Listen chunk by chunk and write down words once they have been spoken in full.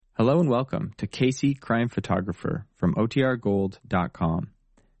Hello and welcome to Casey Crime Photographer from OTRGold.com.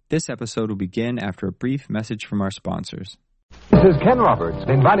 This episode will begin after a brief message from our sponsors. This is Ken Roberts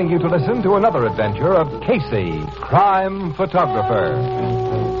inviting you to listen to another adventure of Casey, Crime Photographer.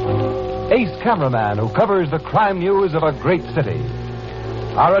 Ace cameraman who covers the crime news of a great city.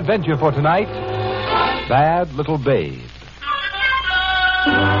 Our adventure for tonight, Bad Little Babe.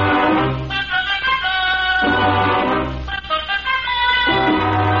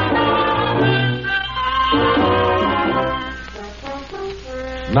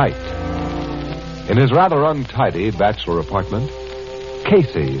 Night. In his rather untidy bachelor apartment,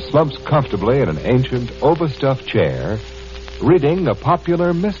 Casey slumps comfortably in an ancient, overstuffed chair, reading a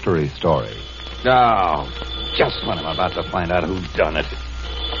popular mystery story. Oh, just when I'm about to find out who done it.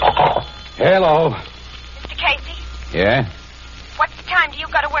 Hello. Mr. Casey? Yeah? What time do you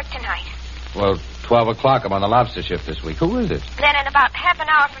go to work tonight? Well, 12 o'clock. I'm on the lobster shift this week. Who is it? Then in about half an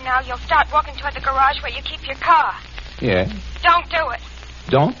hour from now, you'll start walking toward the garage where you keep your car. Yeah? Don't do it.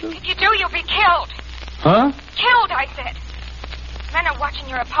 Don't? If you do, you'll be killed. Huh? Killed, I said. Men are watching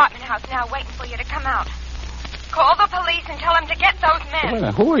your apartment house now, waiting for you to come out. Call the police and tell them to get those men. Wait a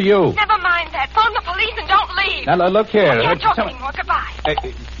minute, who are you? Never mind that. Phone the police and don't leave. Now, look here. I can't talk anymore. Goodbye.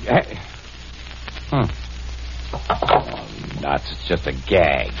 Oh, nuts. It's just a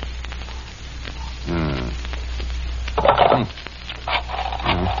gag.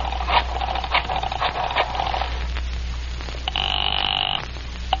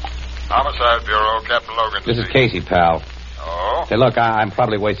 Homicide Bureau, Captain Logan. This is Casey, pal. Oh? Say, look, I'm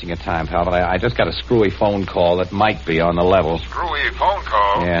probably wasting your time, pal, but I just got a screwy phone call that might be on the level. Screwy phone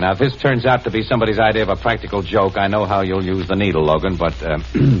call? Yeah, now, if this turns out to be somebody's idea of a practical joke, I know how you'll use the needle, Logan, but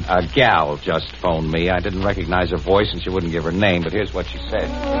a gal just phoned me. I didn't recognize her voice, and she wouldn't give her name, but here's what she said.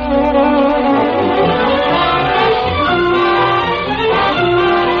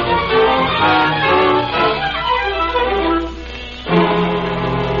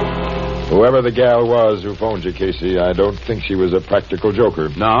 Whoever the gal was who phoned you, Casey, I don't think she was a practical joker.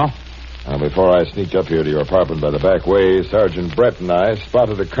 No? Now, before I sneaked up here to your apartment by the back way, Sergeant Brett and I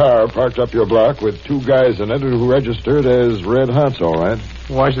spotted a car parked up your block with two guys in it who registered as Red Hots, all right?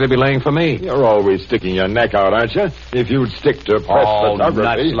 Why should they be laying for me? You're always sticking your neck out, aren't you? If you'd stick to press photography...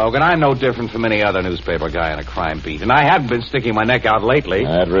 nuts, Logan. I'm no different from any other newspaper guy on a crime beat, and I haven't been sticking my neck out lately.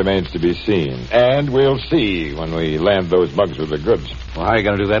 That remains to be seen. And we'll see when we land those mugs with the goods. Well, how are you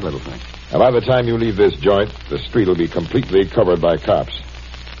going to do that little thing? Now, by the time you leave this joint, the street will be completely covered by cops.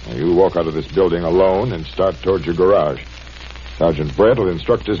 Now, you walk out of this building alone and start towards your garage. Sergeant Brett will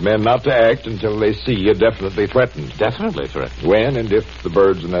instruct his men not to act until they see you definitely threatened. Definitely threatened? When and if the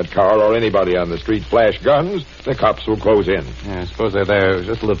birds in that car or anybody on the street flash guns, the cops will close in. Yeah, I suppose they're there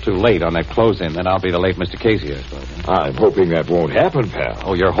just a little too late on that close-in. Then I'll be the late Mr. Casey, I suppose. I'm hoping that won't happen, pal.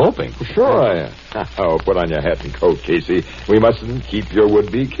 Oh, you're hoping? Sure I am. Oh, put on your hat and coat, Casey. We mustn't keep your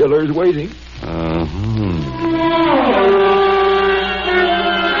would-be killers waiting.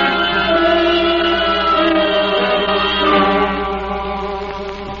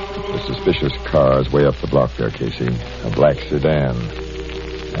 Suspicious cars way up the block there, Casey. A black sedan.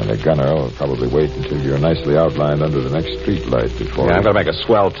 And the gunner will probably wait until you're nicely outlined under the next street light before... Yeah, I'm going to make a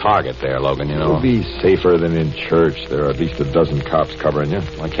swell target there, Logan, you know. It'll be safer than in church. There are at least a dozen cops covering you.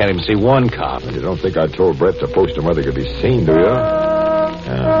 Well, I can't even see one cop. You don't think I told Brett to post him where they could be seen, do you?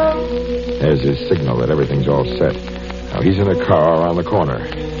 There's his signal that everything's all set. Now, he's in a car around the corner.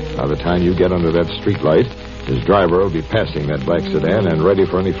 By the time you get under that street light... his driver will be passing that black sedan and ready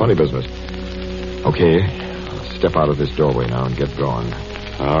for any funny business. Okay, I'll step out of this doorway now and get going.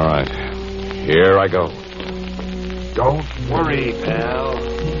 All right. Here I go. Don't worry, pal.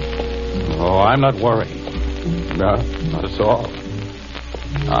 Oh, I'm not worried. No, not at all.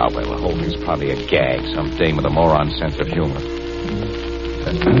 Ah, well, the whole thing's probably a gag. Some dame with a moron sense of humor.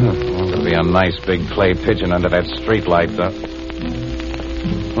 There'll be a nice big clay pigeon under that streetlight, though.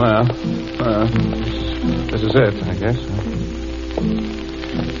 Well, this is it, I guess.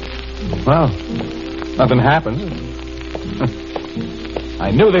 Well, nothing happens. I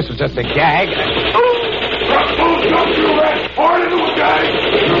knew this was just a gag. Don't do that! Hard into it, guys!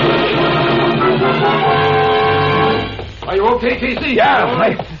 Are you okay, Casey? Yeah,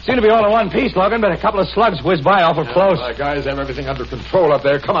 they seem to be all in one piece, Logan, but a couple of slugs whizzed by awful close. Guys have everything under control up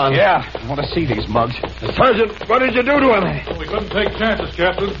there. Come on. Yeah, I want to see these mugs. Sergeant, what did you do to him? Well, we couldn't take chances,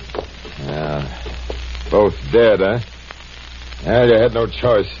 Captain. Yeah. Both dead, huh? Well, you had no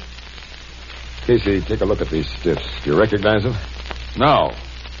choice. Casey, take a look at these stiffs. Do you recognize them? No.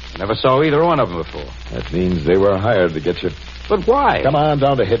 Never saw either one of them before. That means they were hired to get you. But why? Come on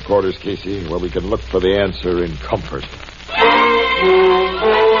down to headquarters, Casey, where we can look for the answer in comfort.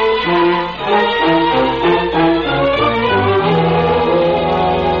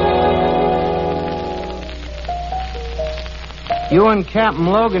 You and Captain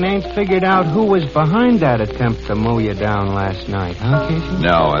Logan ain't figured out who was behind that attempt to mow you down last night, huh, Casey?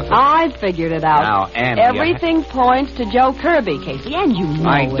 No, I figured it out. Now, Annie... Everything points to Joe Kirby, Casey, and you know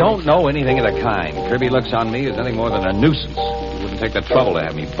I it. don't know anything of the kind. Kirby looks on me as nothing more than a nuisance. He wouldn't take the trouble to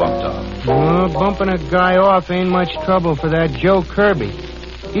have me bumped off. Bumping a guy off ain't much trouble for that Joe Kirby.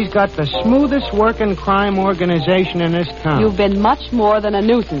 He's got the smoothest working crime organization in this town. You've been much more than a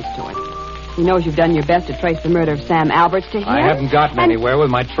nuisance to him. He knows you've done your best to trace the murder of Sam Alberts to him. I haven't gotten anywhere with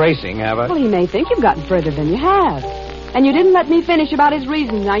my tracing, have I? Well, he may think you've gotten further than you have. And you didn't let me finish about his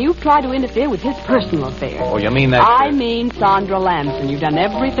reasons. Now, you've tried to interfere with his personal affairs. Oh, you mean that... I mean Sandra Lamson. You've done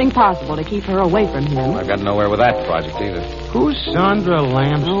everything possible to keep her away from him. I've got nowhere with that project either. Who's Sandra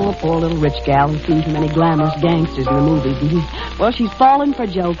Lamson? Oh, poor little rich gal who's seen too many glamorous gangsters in the movies. And she's fallen for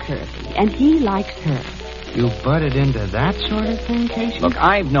Joe Kirby, and he likes her. You butted into that sort of thing, Casey? Look,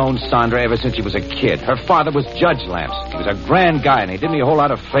 I've known Sandra ever since she was a kid. Her father was Judge Lamson. He was a grand guy, and he did me a whole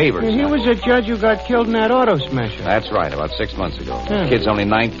lot of favors. He was a judge who got killed in that auto smasher. That's right, about 6 months ago. The kid's only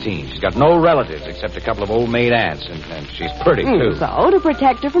 19. She's got no relatives except a couple of old maid aunts, and she's pretty, too. So, to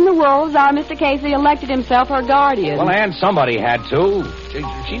protect her from the wolves, our Mr. Casey elected himself her guardian. Well, and somebody had to.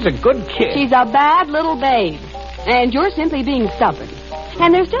 She's a good kid. She's a bad little babe. And you're simply being stubborn.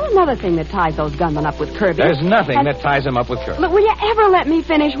 And there's still another thing that ties those gunmen up with Kirby. There's nothing that ties him up with Kirby. Look, will you ever let me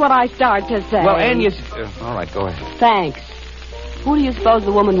finish what I start to say? Well, and you... all right, go ahead. Thanks. Who do you suppose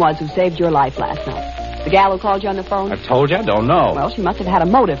the woman was who saved your life last night? The gal who called you on the phone? I told you, I don't know. Well, she must have had a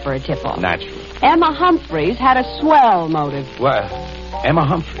motive for a tip-off. Naturally. Emma Humphreys had a swell motive. What? Emma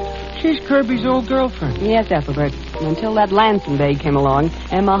Humphreys? She's Kirby's old girlfriend. Yes, Ethelbert. Until that Lanson babe came along,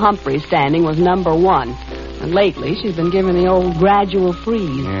 Emma Humphreys' standing was number one. And lately, she's been given the old gradual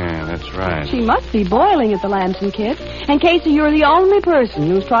freeze. Yeah, that's right. She must be boiling at the Lamson kid. And, Casey, you're the only person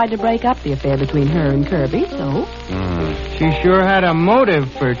who's tried to break up the affair between her and Kirby, so... She sure had a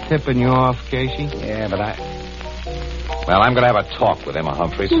motive for tipping you off, Casey. Yeah, but Well, I'm going to have a talk with Emma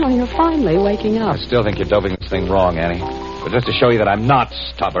Humphreys. You know, you're finally waking up. I still think you're doping this thing wrong, Annie. But just to show you that I'm not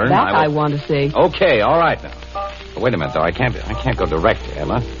stubborn... That I want to see. Okay, all right now. But wait a minute, though. I can't go direct to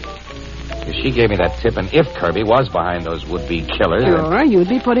Emma. If she gave me that tip, and if Kirby was behind those would-be killers... Sure, you'd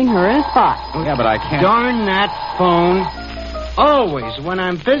be putting her in a spot. Yeah, but I can't... Darn that phone. Always, when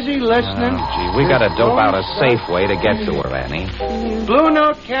I'm busy listening... Oh, gee, we got to dope out a safe way to get to her, Annie. Blue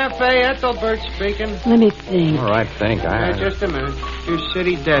Note Cafe, Ethelbert speaking. Let me think. All right, think. Just a minute. Your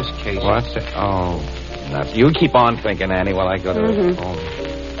city desk, Casey. What's it? Oh, nuts. You keep on thinking, Annie, while I go to the phone.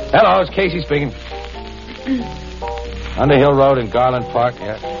 Hello, it's Casey speaking. Underhill Road in Garland Park,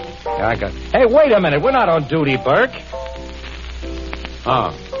 yeah. Yeah, I got... Hey, wait a minute. We're not on duty, Burke.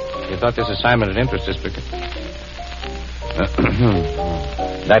 Oh, you thought this assignment had interest us because...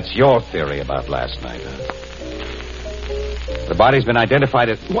 That's your theory about last night, huh? The body's been identified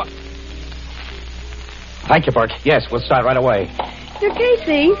as... What? Thank you, Burke. Yes, we'll start right away. You're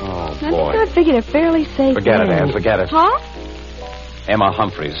Casey. Oh, I boy. think I figured a fairly safe Forget it, way. Ann. Forget it. Huh? Emma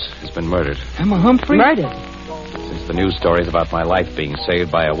Humphreys has been murdered. Emma Humphreys? Murdered. Since the news stories about my life being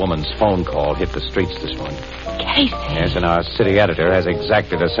saved by a woman's phone call hit the streets this morning. Casey. Yes, and our city editor has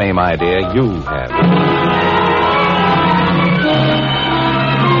exactly the same idea you have.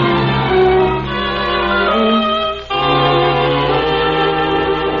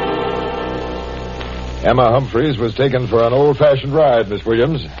 Emma Humphreys was taken for an old-fashioned ride, Miss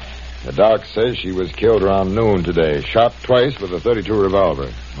Williams. The doc says she was killed around noon today, shot twice with a .32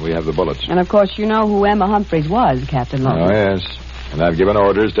 revolver. We have the bullets. And, of course, you know who Emma Humphreys was, Captain Logan. Oh, yes. And I've given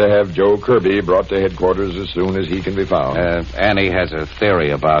orders to have Joe Kirby brought to headquarters as soon as he can be found. Annie has a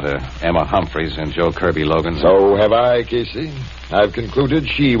theory about Emma Humphreys and Joe Kirby, Logan. So have I, Casey. I've concluded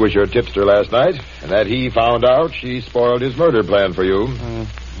she was your tipster last night, and that he found out she spoiled his murder plan for you.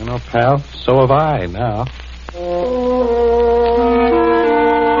 You know, pal, so have I now.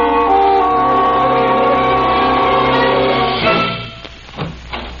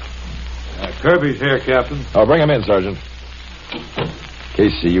 Kirby's here, Captain. Oh, bring him in, Sergeant.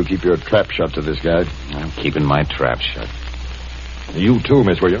 Casey, you keep your trap shut to this guy. I'm keeping my trap shut. You too,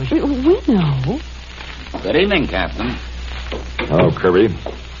 Miss Williams. We know. Good evening, Captain. Oh, Kirby.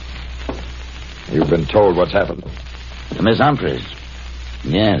 You've been told what's happened. Miss Humphreys.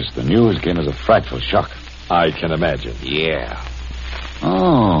 Yes, the news came as a frightful shock. I can imagine. Yeah.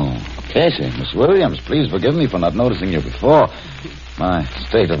 Oh, Casey, Miss Williams, please forgive me for not noticing you before. My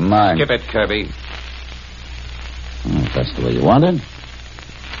state of mind. Skip it, Kirby. If that's the way you want it.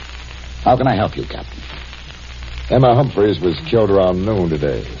 How can I help you, Captain? Emma Humphreys was killed around noon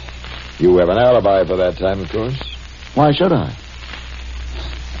today. You have an alibi for that time, of course. Why should I?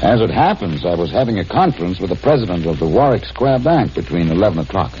 As it happens, I was having a conference with the president of the Warwick Square Bank between 11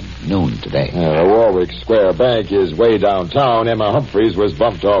 o'clock and noon today. The Warwick Square Bank is way downtown. Emma Humphreys was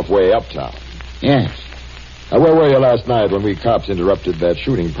bumped off way uptown. Yes. Where were you last night when we cops interrupted that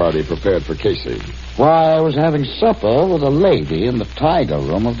shooting party prepared for Casey? Why, I was having supper with a lady in the Tiger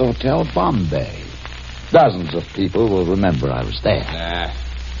Room of the Hotel Bombay. Dozens of people will remember I was there.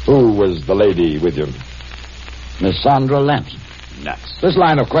 Who was the lady with you? Miss Sandra Lamson. Nuts. This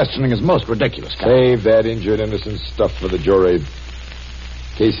line of questioning is most ridiculous, Captain. Save that injured innocent stuff for the jury.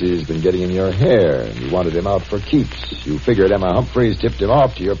 Casey's been getting in your hair, and you wanted him out for keeps. You figured Emma Humphreys tipped him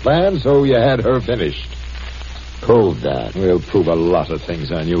off to your plan, so you had her finished. Prove that. We'll prove a lot of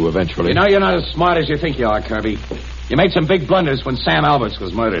things on you eventually. You know you're not as smart as you think you are, Kirby. You made some big blunders when Sam Alberts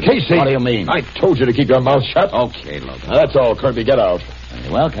was murdered. Casey! What do you mean? I told you to keep your mouth shut. Okay, Logan. Now, that's all, Kirby. Get out. Very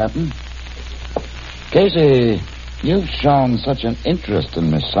well, Captain. Casey, you've shown such an interest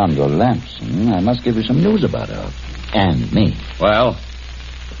in Miss Sandra Lamson. I must give you some news about her. And me. Well?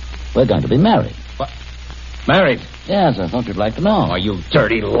 We're going to be married. What? Married? Yes, I thought you'd like to know. Oh, you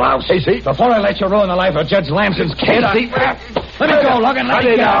dirty louse. Casey! Before I let you ruin the life of Judge Lamson's kid, let me go, Logan. Let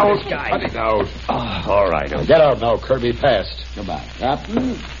me go. Cut it out. Oh, all right. Now, get out now, Kirby. Fast. Goodbye,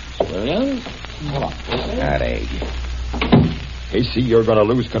 Captain. Williams. Come on. That egg. Casey, you're going to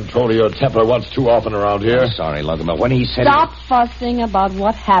lose control of your temper once too often around here. I'm sorry, Logan, but when he said... Stop fussing about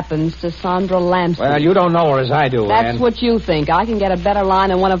what happens to Sandra Lamson. Well, you don't know her as I do, That's Ann. what you think. I can get a better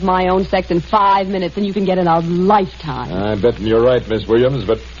line in one of my own sex in 5 minutes than you can get in a lifetime. I'm betting you're right, Miss Williams,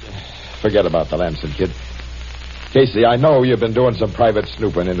 but forget about the Lamson kid. Casey, I know you've been doing some private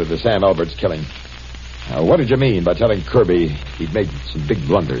snooping into the Sam Alberts killing. Now, what did you mean by telling Kirby he'd made some big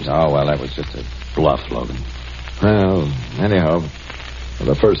blunders? Oh, well, that was just a bluff, Logan. Well, anyhow, for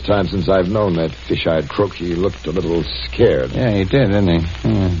the first time since I've known that fish-eyed crook, he looked a little scared. Yeah, he did, didn't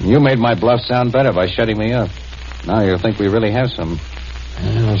he? You made my bluff sound better by shutting me up. Now you think we really have some.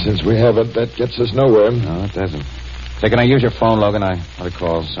 Well, since we haven't, that gets us nowhere. No, it doesn't. Say, can I use your phone, Logan? I want to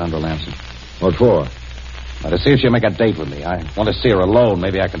call Sandra Lamson. What for? Now, to see if she'll make a date with me. I want to see her alone.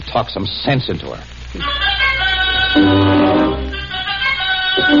 Maybe I can talk some sense into her.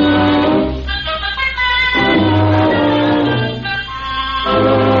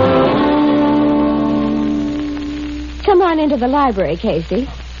 Come on into the library, Casey.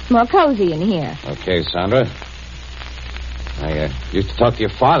 More cozy in here. Okay, Sandra. I used to talk to your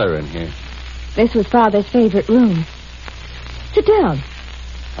father in here. This was Father's favorite room. Sit down.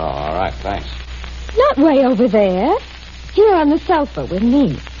 Oh, all right, thanks. Not way over there. Here on the sofa with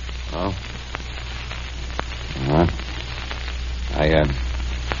me. Oh. I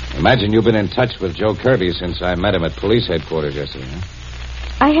imagine you've been in touch with Joe Kirby since I met him at police headquarters yesterday, huh?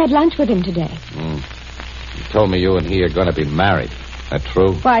 I had lunch with him today. You told me you and he are going to be married. That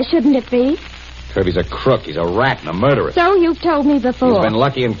true? Why shouldn't it be? Kirby's a crook. He's a rat and a murderer. So you've told me before. He's been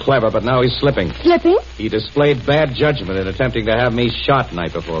lucky and clever, but now he's slipping. Slipping? He displayed bad judgment in attempting to have me shot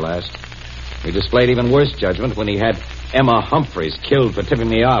night before last. He displayed even worse judgment when he had Emma Humphreys killed for tipping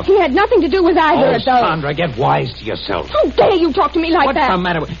me off. He had nothing to do with either of those. Sandra, get wise to yourself. How dare you talk to me like What's that? the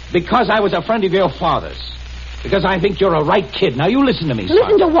matter with... Because I was a friend of your father's. Because I think you're a right kid. Now, you listen to me, Sandra.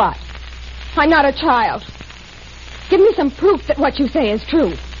 Listen to what? I'm not a child. Give me some proof that what you say is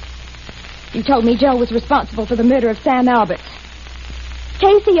true. You told me Joe was responsible for the murder of Sam Alberts.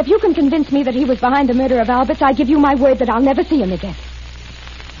 Casey, if you can convince me that he was behind the murder of Alberts, I give you my word that I'll never see him again.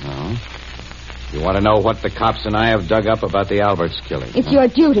 No. You want to know what the cops and I have dug up about the Alberts killing? It's your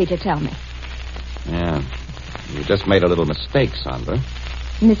duty to tell me. Yeah. You just made a little mistake, Sandra.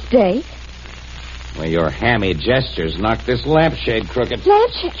 Mistake? Well, your hammy gestures knocked this lampshade crooked.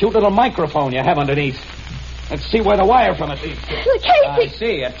 Lampshade? Cute little microphone you have underneath. Let's see where the wire from it leads to. Casey! I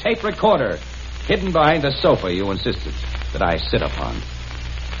see, a tape recorder. Hidden behind the sofa you insisted that I sit upon.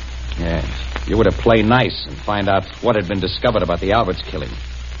 Yes. You were to play nice and find out what had been discovered about the Alberts killing.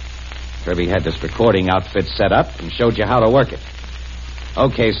 Kirby had this recording outfit set up and showed you how to work it.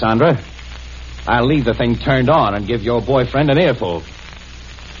 Okay, Sandra. I'll leave the thing turned on and give your boyfriend an earful.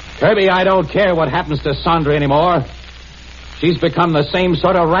 Kirby, I don't care what happens to Sandra anymore. She's become the same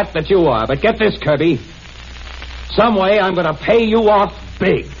sort of rat that you are. But get this, Kirby. Some way I'm going to pay you off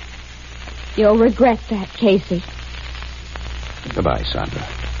big. You'll regret that, Casey. Goodbye, Sandra.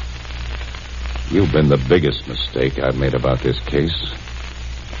 You've been the biggest mistake I've made about this case.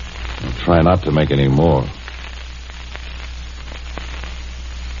 I'll try not to make any more.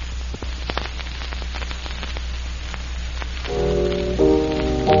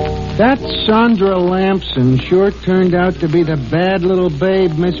 That Sandra Lamson sure turned out to be the bad little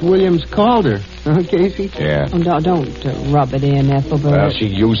babe Miss Williams called her. Huh, Casey? Yeah. Oh, don't rub it in, Ethelbert. Well, she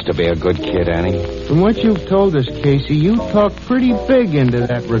used to be a good kid, Annie. From what you've told us, Casey, you talked pretty big into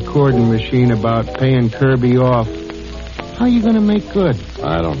that recording machine about paying Kirby off. How you going to make good?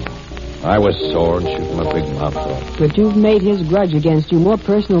 I don't know. I was sore and shooting my big mouth off. But you've made his grudge against you more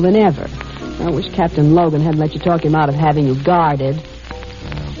personal than ever. I wish Captain Logan hadn't let you talk him out of having you guarded.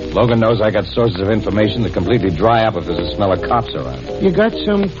 Logan knows I got sources of information that completely dry up if there's a smell of cops around. You got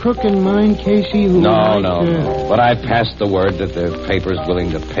some crook in mind, Casey? Who No. But I passed the word that the paper's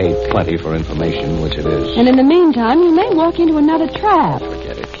willing to pay plenty for information, which it is. And in the meantime, you may walk into another trap.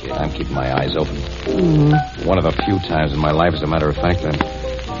 Forget it, kid. I'm keeping my eyes open. One of the few times in my life, as a matter of fact,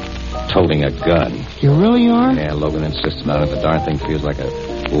 I'm toting a gun. You really are? Yeah, Logan insisted on it. The darn thing feels like a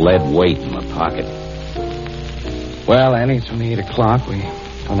lead weight in my pocket. Well, Annie, it's only 8 o'clock. We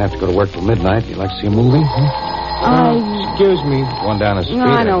don't have to go to work till midnight. You like to see a movie? Excuse me. One down the street. No,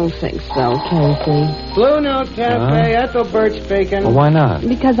 I don't think so, Casey. Blue Note Cafe, Ethelbert speaking. Well, why not?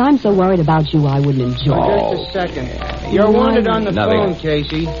 Because I'm so worried about you, I wouldn't enjoy it. Just a second. You're wanted on the phone,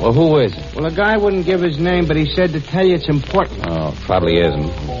 Casey. Well, who is it? Well, a guy wouldn't give his name, but he said to tell you it's important. Oh, probably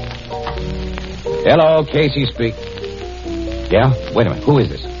isn't. Hello, Casey speak. Yeah? Wait a minute. Who is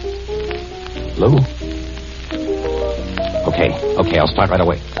this? Lou? Okay, I'll start right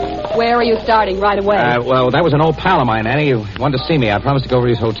away. Where are you starting right away? Well, that was an old pal of mine, Annie. He wanted to see me. I promised to go over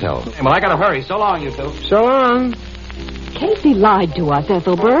to his hotel. Well, I gotta hurry. So long, you two. So long. Casey lied to us,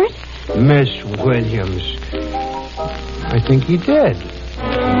 Ethelbert. Miss Williams. I think he did.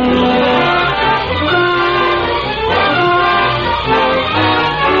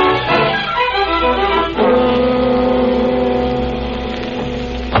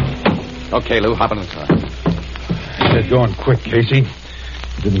 Okay, Lou, hop in the car. Get going quick, Casey.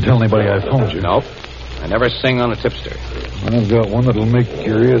 Didn't tell anybody I phoned you. Nope. I never sing on a tipster. I've got one that'll make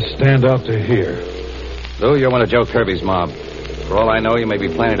your ears stand out to hear. Lou, you're one of Joe Kirby's mob. For all I know, you may be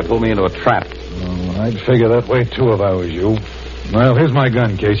planning to pull me into a trap. I'd figure that way, too, if I was you. Well, here's my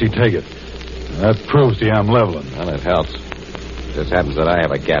gun, Casey. Take it. That proves to you I'm leveling. Well, it helps. It just happens that I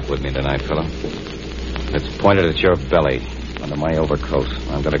have a gap with me tonight, fella. It's pointed at your belly, under my overcoat.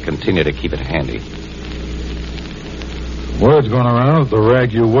 I'm going to continue to keep it handy. Word's going around that the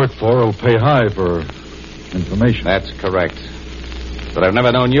rag you work for will pay high for information. That's correct. But I've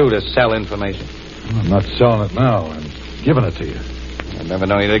never known you to sell information. I'm not selling it now. I'm giving it to you. I've never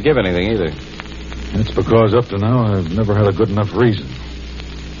known you to give anything either. It's because up to now I've never had a good enough reason.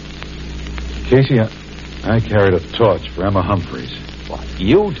 Casey, I carried a torch for Emma Humphreys. What,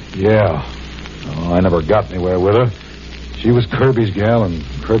 you? Yeah. Oh, I never got anywhere with her. She was Kirby's gal, and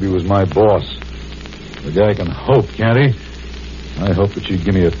Kirby was my boss. The guy can hope, can't he? I hoped that she'd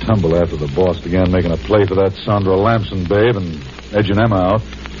give me a tumble after the boss began making a play for that Sandra Lamson babe and edging Emma out.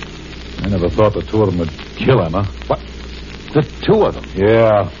 I never thought the two of them would kill Emma. What? The two of them?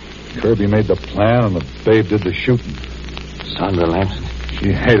 Yeah. Kirby made the plan, and the babe did the shooting. Sandra Lamson?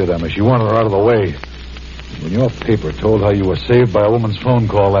 She hated Emma. She wanted her out of the way. When your paper told how you were saved by a woman's phone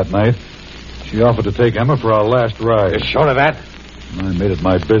call that night, she offered to take Emma for our last ride. You're sure of that? I made it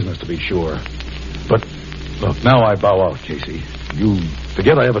my business to be sure. But, look, now I bow out, Casey. You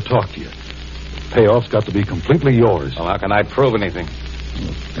forget I ever talked to you. The payoff's got to be completely yours. Well, how can I prove anything?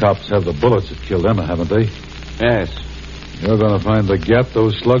 The cops have the bullets that killed Emma, haven't they? Yes. You're going to find the gap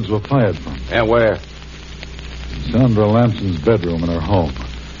those slugs were fired from. Yeah, where? Sandra Lamson's bedroom in her home.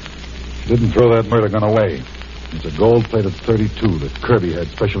 She didn't throw that murder gun away. It's a gold-plated .32 that Kirby had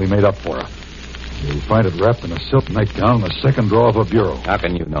specially made up for her. You'll find it wrapped in a silk nightgown in the second drawer of her bureau. How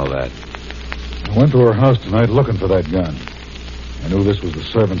can you know that? I went to her house tonight looking for that gun. I knew this was the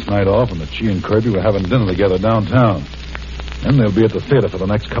servants' night off and that she and Kirby were having dinner together downtown. Then they'll be at the theater for the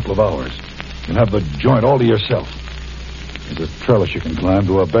next couple of hours. You'll have the joint all to yourself. There's a trellis you can climb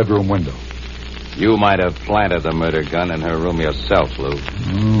to her bedroom window. You might have planted the murder gun in her room yourself, Lou.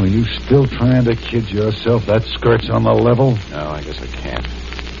 Oh, are you still trying to kid yourself? That skirt's on the level? No, I guess I can't.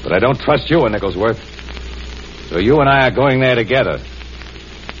 But I don't trust you, Nicholsworth. So you and I are going there together.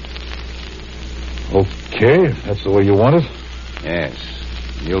 Okay, if that's the way you want it. Yes.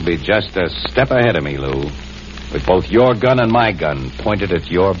 You'll be just a step ahead of me, Lou. With both your gun and my gun pointed at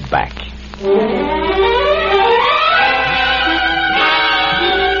your back.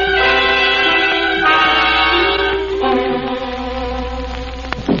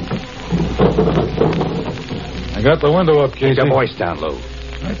 I got the window up, Casey. Keep your voice down, Lou.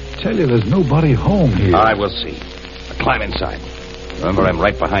 I tell you, there's nobody home here. All right, we'll see. Now climb inside. Remember, I'm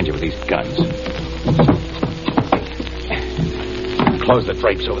right behind you with these guns. close the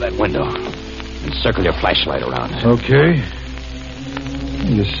drapes over that window. And circle your flashlight around. Okay.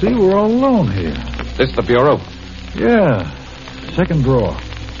 You see, we're all alone here. This the bureau? Yeah. Second drawer.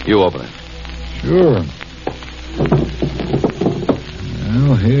 You open it. Sure.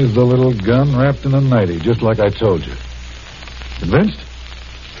 Well, here's the little gun wrapped in a nightie, just like I told you. Convinced?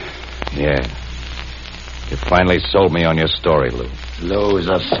 Yeah. You finally sold me on your story, Lou. Lou's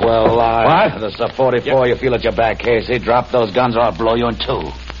a swell liar. What? There's a 44 you feel at your back, Casey. Drop those guns or I'll blow you in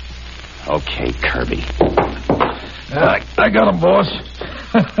two. Okay, Kirby. I got him, boss.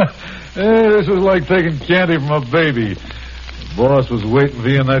 Hey, this was like taking candy from a baby. The boss was waiting for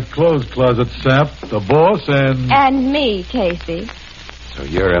you in that clothes closet, Sap. The boss and... And me, Casey. So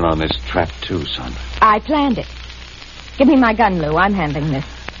you're in on this trap, too, Sandra. I planned it. Give me my gun, Lou. I'm handling this.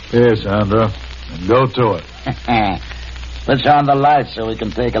 Here, Sandra. And go to it. Switch on the lights so we can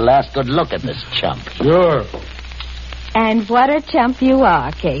take a last good look at this chump. Sure. And what a chump you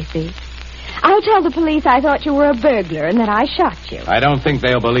are, Casey. I'll tell the police I thought you were a burglar and that I shot you. I don't think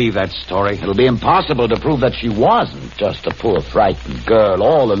they'll believe that story. It'll be impossible to prove that she wasn't just a poor, frightened girl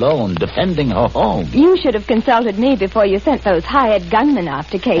all alone defending her home. You should have consulted me before you sent those hired gunmen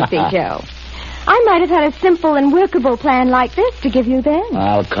after Casey, Joe. I might have had a simple and workable plan like this to give you then.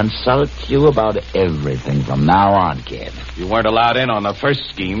 I'll consult you about everything from now on, kid. You weren't allowed in on the first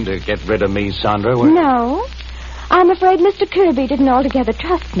scheme to get rid of me, Sandra, were you? No. I'm afraid Mr. Kirby didn't altogether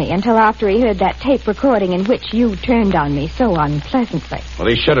trust me until after he heard that tape recording in which you turned on me so unpleasantly. Well,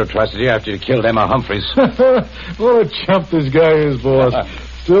 he should have trusted you after you killed Emma Humphreys. What a chump this guy is, boss.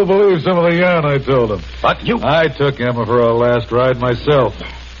 Still believes some of the yarn I told him. But you... I took Emma for our last ride myself.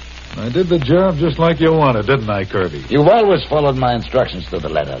 I did the job just like you wanted, didn't I, Kirby? You've always followed my instructions to the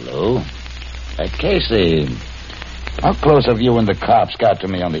letter, Lou. Casey, how close have you and the cops got to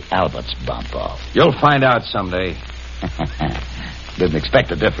me on the Alberts bump-off? You'll find out someday. Didn't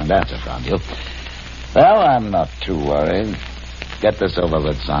expect a different answer from you. Well, I'm not too worried. Get this over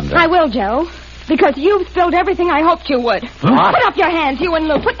with, Sandra. I will, Joe. Because you've spilled everything I hoped you would. Huh? Put up your hands, you and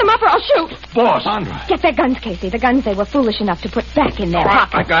Lou. Put them up or I'll shoot. Boss, Sandra. Get their guns, Casey. The guns they were foolish enough to put back in their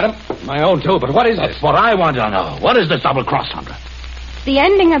pockets. I got him. My own, too. But what is That's this? what I want to know. What is this double cross, Sandra? The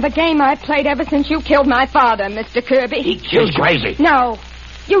ending of the game I've played ever since you killed my father, Mr. Kirby. He killed you. Crazy. No.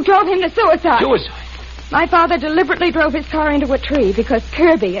 You drove him to suicide. Suicide? My father deliberately drove his car into a tree because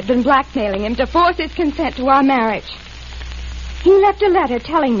Kirby had been blackmailing him to force his consent to our marriage. He left a letter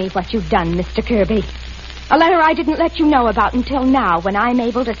telling me what you'd done, Mr. Kirby. A letter I didn't let you know about until now when I'm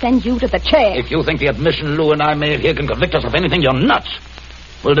able to send you to the chair. If you think the admission Lou and I made here can convict us of anything, you're nuts.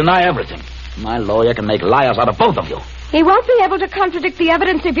 We'll deny everything. My lawyer can make liars out of both of you. He won't be able to contradict the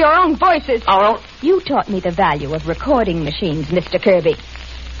evidence of your own voices. Our own... You taught me the value of recording machines, Mr. Kirby.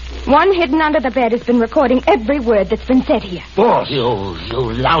 One hidden under the bed has been recording every word that's been said here. Boss. You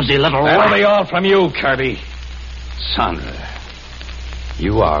lousy little That'll rat. be all from you, Kirby. Sandra,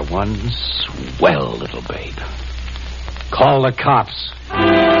 you are one swell little babe. Call the cops.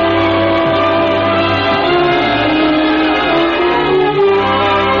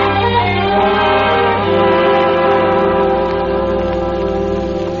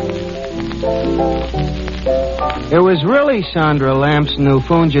 It was really Sandra Lamson who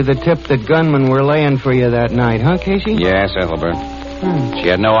phoned you the tip that gunmen were laying for you that night, huh, Casey? Yes, Ethelbert. She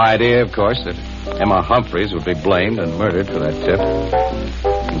had no idea, of course, that Emma Humphreys would be blamed and murdered for that tip.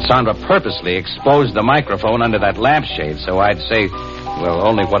 And Sandra purposely exposed the microphone under that lampshade so I'd say, well,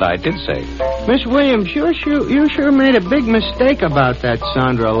 only what I did say. Miss Williams, you sure made a big mistake about that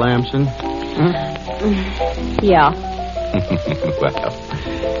Sandra Lamson. Yeah.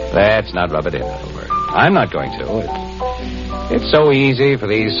 Well, let's not rub it in, Ethelbert. I'm not going to. It's so easy for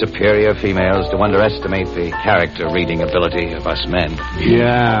these superior females to underestimate the character-reading ability of us men.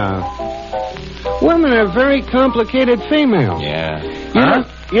 Yeah. Women are very complicated females. Yeah.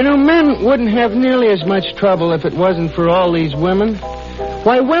 You know, men wouldn't have nearly as much trouble if it wasn't for all these women.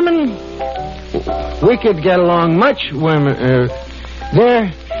 Why, women... We could get along much, women...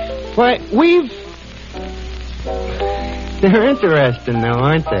 They're interesting, though,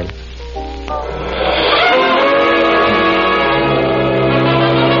 aren't they?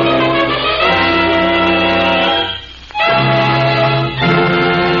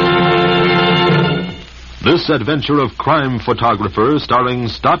 This adventure of crime photographer starring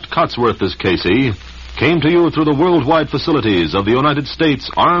Stott Cotsworth as Casey came to you through the worldwide facilities of the United States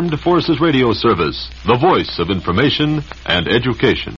Armed Forces Radio Service, the voice of information and education.